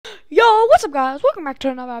Yo, what's up guys? Welcome back to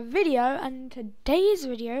another video, and in today's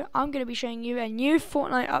video I'm going to be showing you a new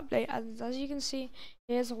Fortnite update. As you can see,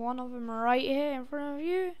 here's one of them right here in front of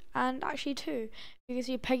you, and actually two. You can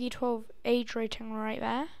see Peggy 12 age rating right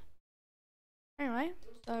there. Anyway,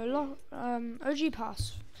 so OG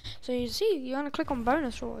pass. So you see, you're going to click on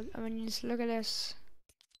bonus rewards, and then you just look at this.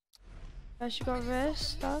 First you got this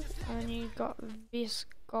stuff, and then you got this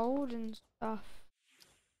gold and stuff.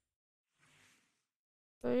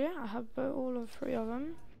 So yeah, I have all of three of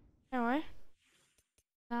them. Anyway,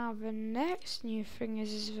 now the next new thing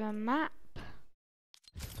is the map.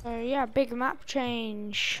 So yeah, big map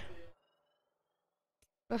change.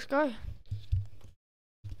 Let's go.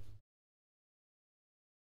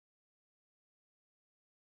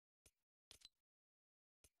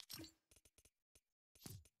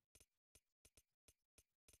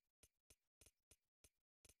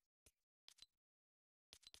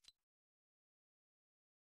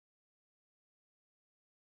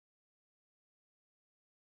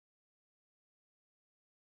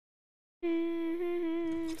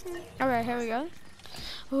 Okay, here we go.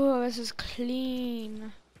 Oh, this is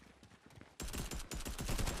clean.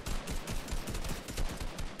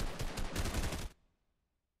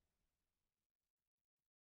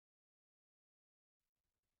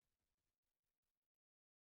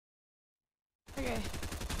 Okay.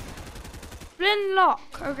 Flint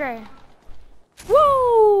lock. Okay.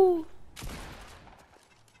 Woo!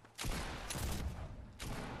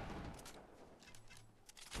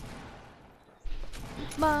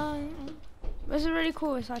 Bye. This is really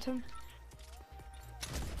cool, this item.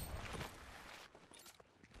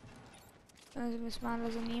 This man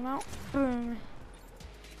does an email. Boom.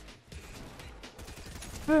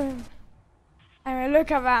 Boom. Anyway,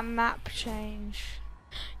 look at that map change.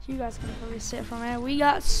 You guys can probably see it from here. We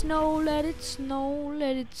got snow, let it snow,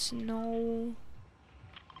 let it snow.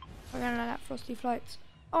 We're gonna let that Frosty Flights.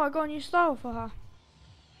 Oh, I got a new style for her.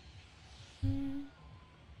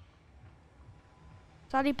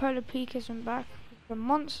 Sadly, Polar Peak isn't back. The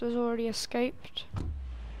monster's already escaped.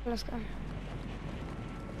 Let's go.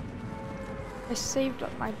 I saved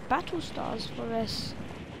up my battle stars for this.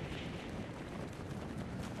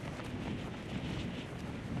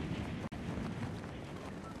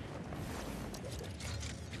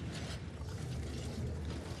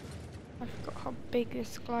 I forgot how big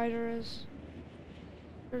this glider is.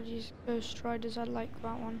 For these Ghost Riders, I like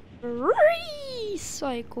that one.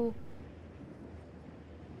 Recycle.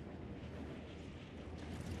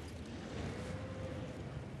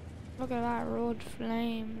 Look at that, road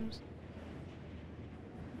flames.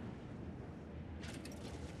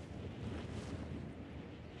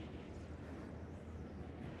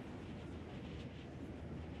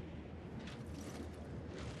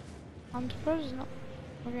 I'm surprised it's not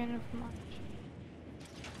getting enough much.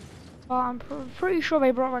 But I'm pretty sure they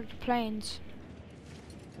brought back the planes.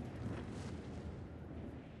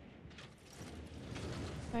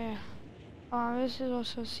 Oh yeah. Oh, this is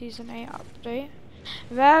also Season 8 update.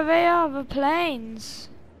 There they are, the planes!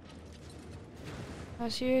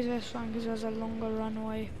 Let's use this one because there's a longer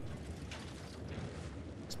runway.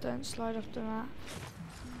 Just don't slide off the map.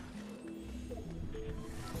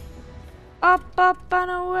 Up, up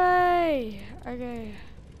and away! Okay.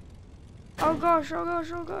 Oh gosh, oh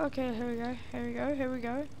gosh, oh gosh. Okay, here we go, here we go, here we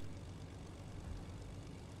go.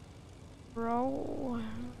 Roll,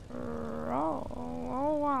 roll.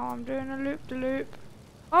 Oh wow, I'm doing a loop-de-loop.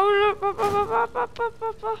 Oh look, up, up, up, up, up,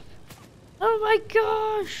 up, up. Oh my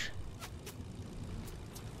gosh!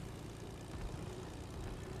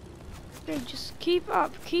 Okay, just keep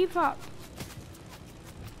up, keep up.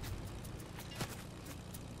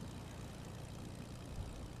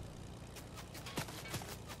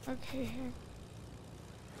 Okay, here.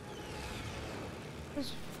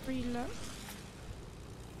 There's free luck.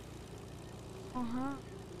 Uh-huh.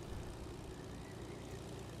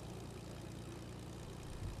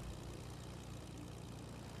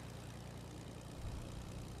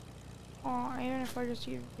 Oh, even if I just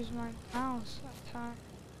use my mouse that time.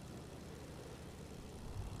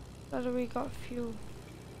 So that we got fuel.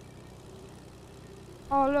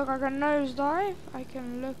 Oh look, I can nosedive. I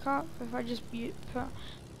can look up if I just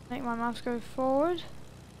make my mouse go forward.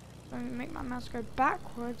 Make my mouse go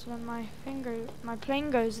backwards when my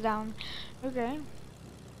plane goes down. Okay.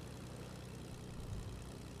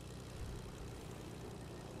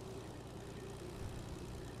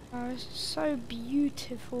 Oh, this is so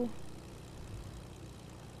beautiful.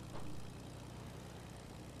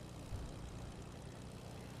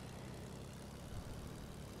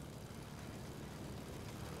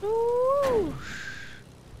 Ooh.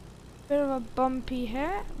 Bit of a bumpy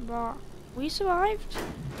hit, but we survived.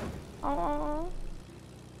 Oh.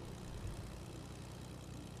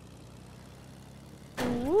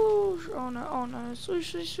 Whoosh. Oh no, oh no.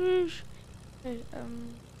 Swoosh, swoosh, swoosh. Okay,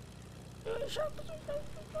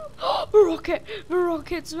 the rocket! The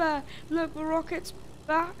rocket's there! Look, the rocket's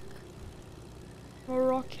back! The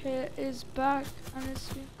rocket is back and it's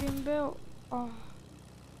being built. Oh.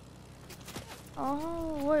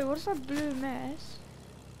 Oh, wait, what's that blue mess?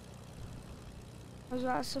 Was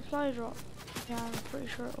that a supply drop? Yeah, I'm pretty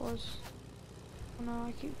sure it was. Oh no,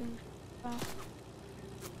 I keep getting back.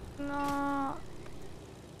 No.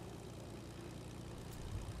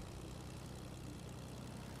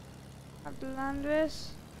 I have to land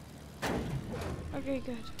this. Okay,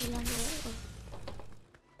 good. We landed it.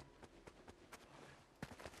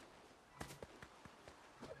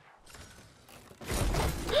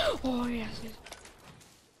 Oh yes.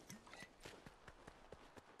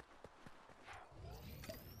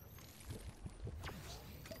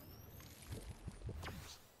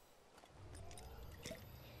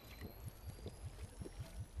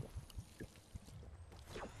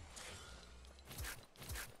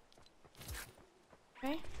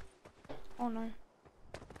 Okay. Oh no.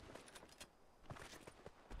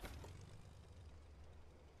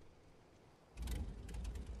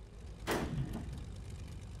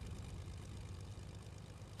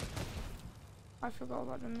 I forgot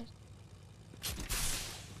about the miss.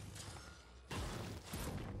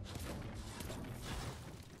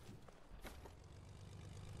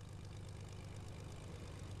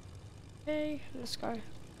 Okay, let's go.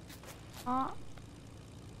 Up.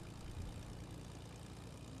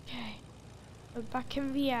 Okay. We're back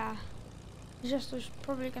in the air. Just was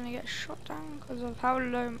probably gonna get shot down because of how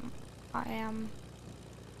low I am.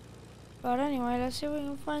 But anyway, let's see if we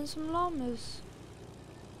can find some llamas.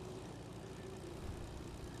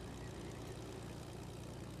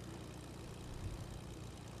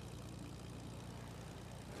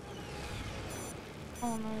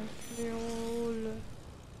 Oh no, fuel.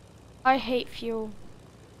 I hate fuel.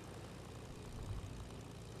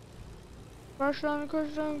 Crash land,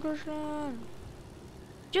 crash land, crash land.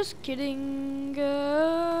 Just kidding.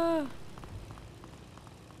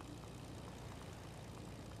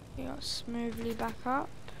 We got smoothly back up.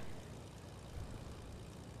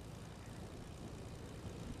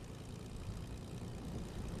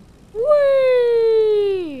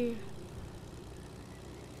 Whee!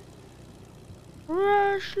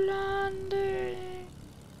 Crash landing.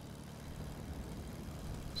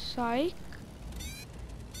 Psych.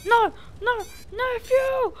 No, no, no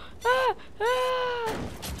fuel! Ah, ah.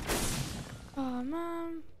 Oh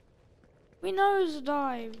man, we nose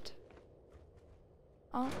dived.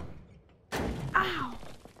 Oh, ow!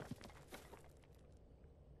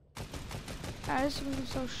 At least we can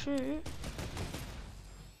still shoot.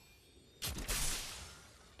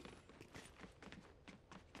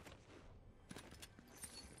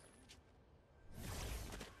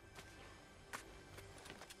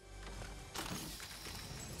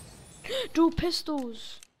 Dual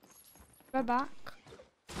pistols. Go back.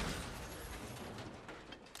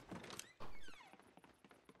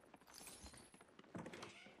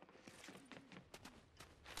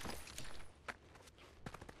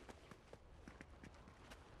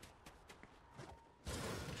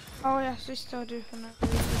 Oh yes, we still do for no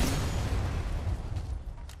reason.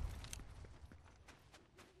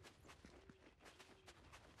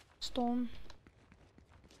 Storm.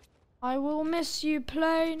 I will miss you,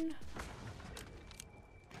 plane.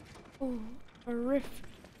 Oh, a rift.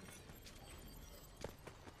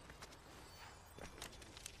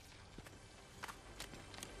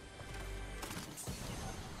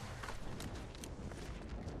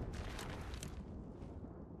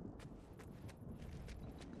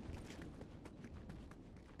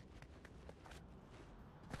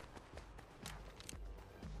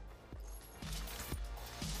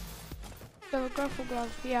 So a grapple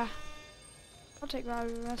glove, yeah. I'll take that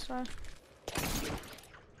over this one.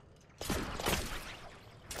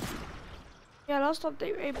 Yeah, last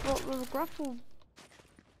update they brought the grapple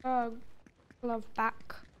glove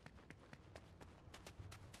back.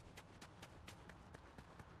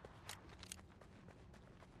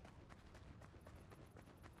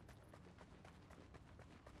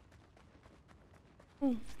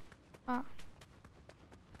 Ah.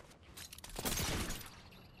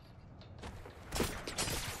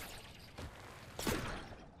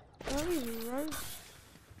 Are these roads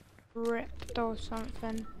ripped or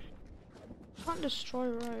something? Can't destroy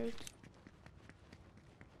roads.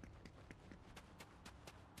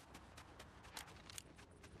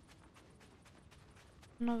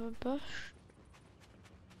 Another bush.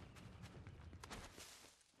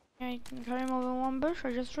 Yeah, you can carry more than one bush.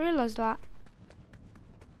 I just realised that.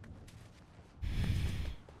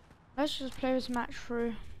 Let's just play this match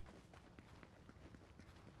through.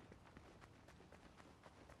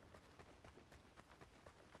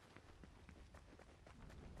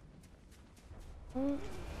 Oh.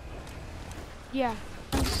 Yeah.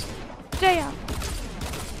 Stay up.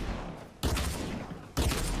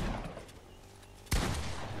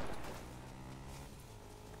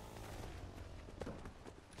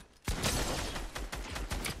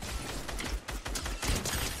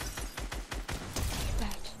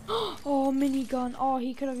 Oh, minigun. Oh,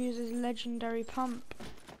 he could have used his legendary pump.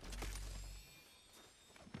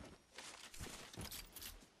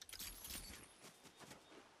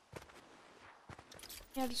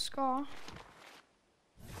 He had a scar.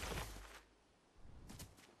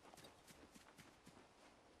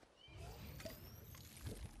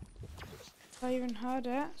 I even heard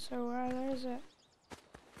it, so where is it?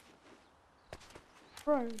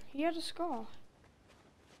 Bro, he had a scar.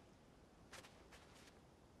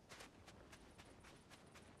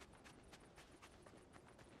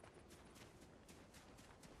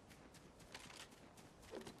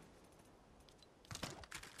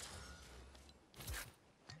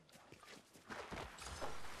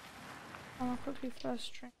 I'll quickly first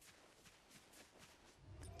string.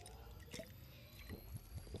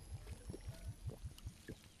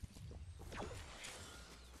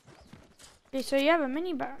 Okay, so you have a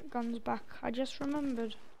mini guns back. I just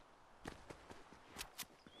remembered.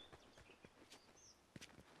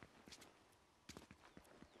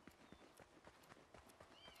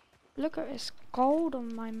 Look at this gold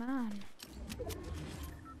on my man.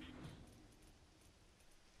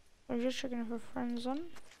 I'm just checking if her friend's on.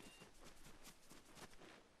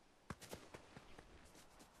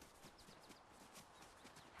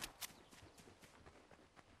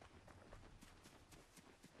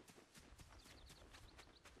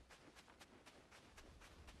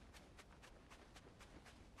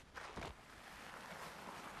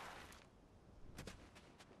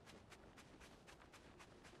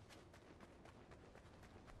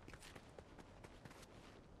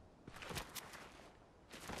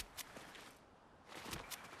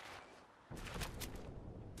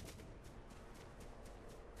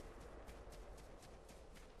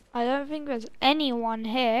 I don't think there's anyone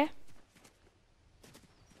here.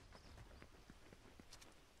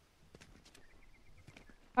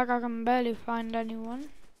 Like I can barely find anyone.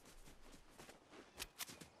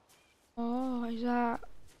 Oh, is that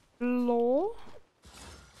law?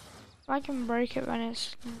 I can break it when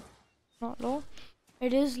it's not law.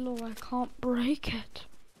 It is law, I can't break it.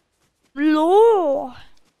 Law!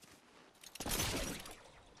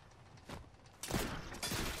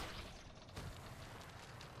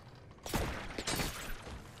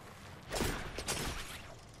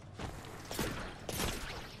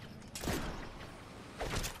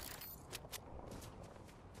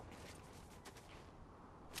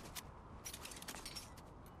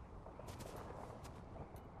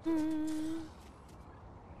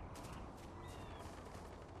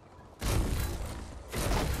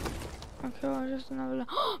 Okay, well, just another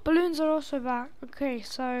balloons are also back. Okay,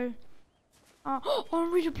 so oh,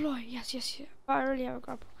 redeploy. Yes, yes, yes. But I already have a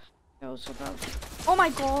grapple. I also grab. Oh my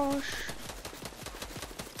gosh.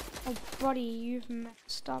 Oh buddy, you've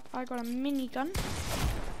messed up. I got a minigun.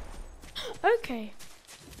 Okay.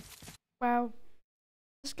 Well,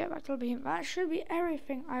 let's get back to the beginning. That should be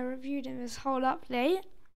everything I reviewed in this whole update.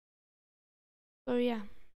 So yeah.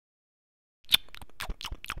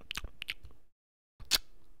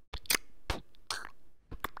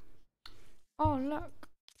 Oh look.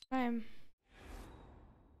 Anyway,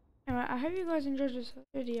 I hope you guys enjoyed this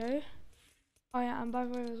video. Oh yeah, and by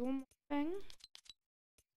the way, there's one more thing.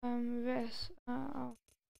 Oh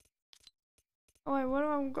wait, what do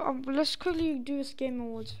I let's quickly do this Game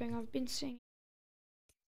Awards thing. I've been seeing.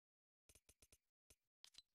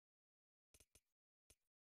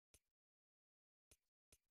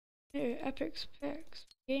 Ew, Epic's Picks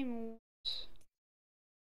Game Awards.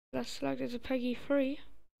 Let's select as a Peggy 3.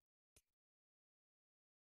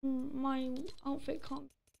 My outfit can't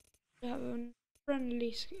have a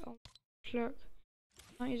friendly skill. Look,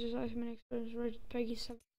 not use this item and experience rated Peggy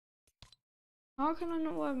 7. How can I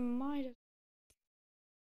not wear my?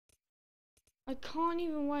 I can't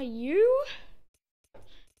even wear you?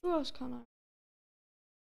 Who else can I?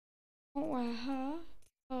 Can't wear her,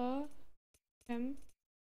 him,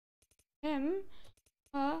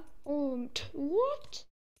 her, what?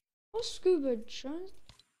 What's scuba insurance?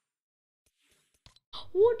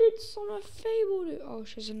 What did Summer Fable do? Oh,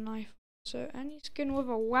 she's a knife. So any skin with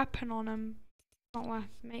a weapon on him can't wear.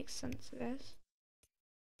 Makes sense, this.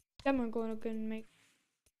 I'm gonna go and make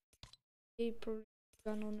a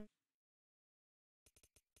gun on him.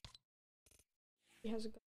 He has a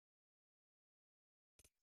gun.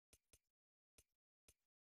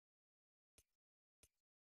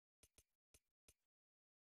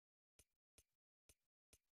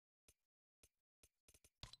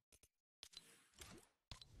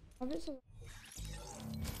 Obviously.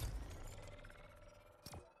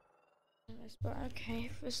 But okay,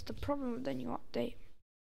 if it's the problem, then you update.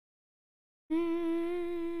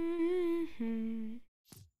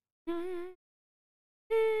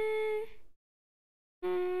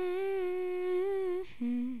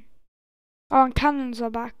 Oh, and cannons are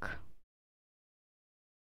back.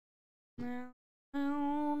 No,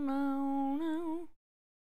 no, no,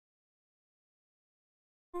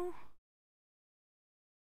 no.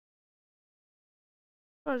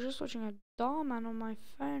 I was just watching a Darman on my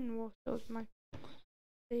phone whilst I was my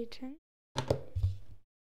dating.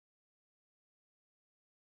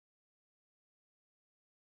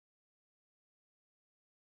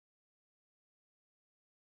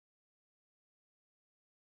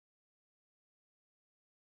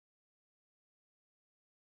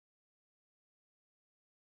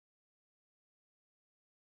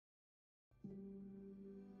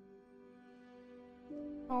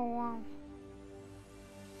 Oh wow.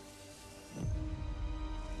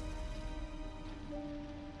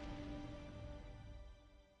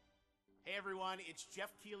 Hey everyone, it's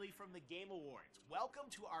Jeff Keighley from the Game Awards. Welcome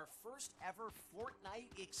to our first ever Fortnite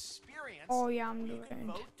experience. Oh yeah, I'm you doing can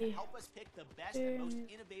vote to help us pick the best and most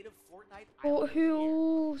innovative Fortnite island of the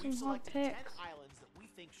year. We've selected 10 islands that we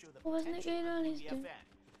think show the potential of PBFN.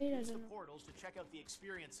 Use the portals to check out the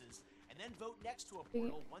experiences, and then vote next to a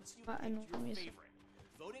portal once you've picked your favorite.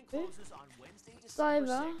 Voting closes on Wednesday, December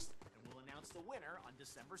 6th, and we'll announce the winner on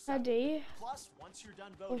December 7th. Plus, once you're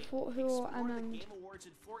done voting, explore the Game Awards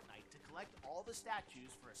in Fortnite to collect all the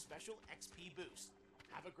statues for a special XP boost.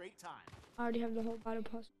 Have a great time. I already have the whole battle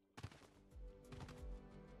pass.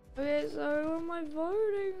 Okay, so what am I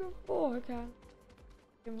voting for? Okay.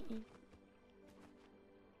 Give me E.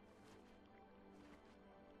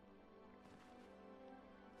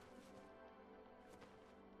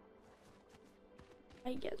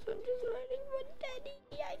 I guess I'm just waiting for Daddy.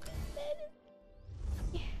 I just said it.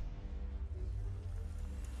 Yeah.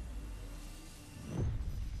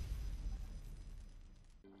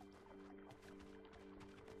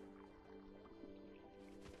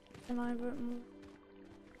 Can I vote more?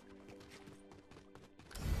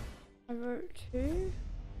 I vote 2?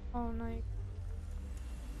 Oh no.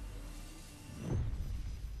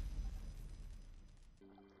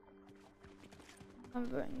 I'm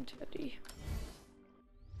voting Teddy.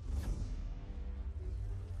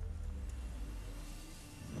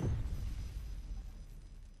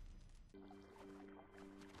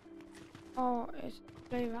 Oh, it's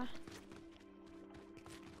flavor.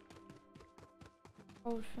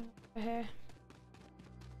 Old thing over here.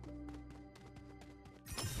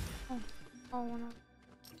 Oh no.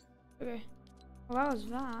 Okay. Well, that was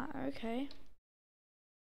that. Okay.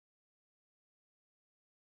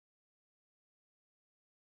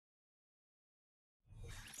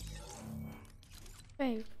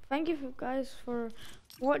 Okay. Thank you guys for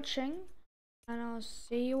watching, and I'll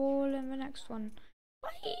see you all in the next one.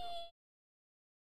 Bye.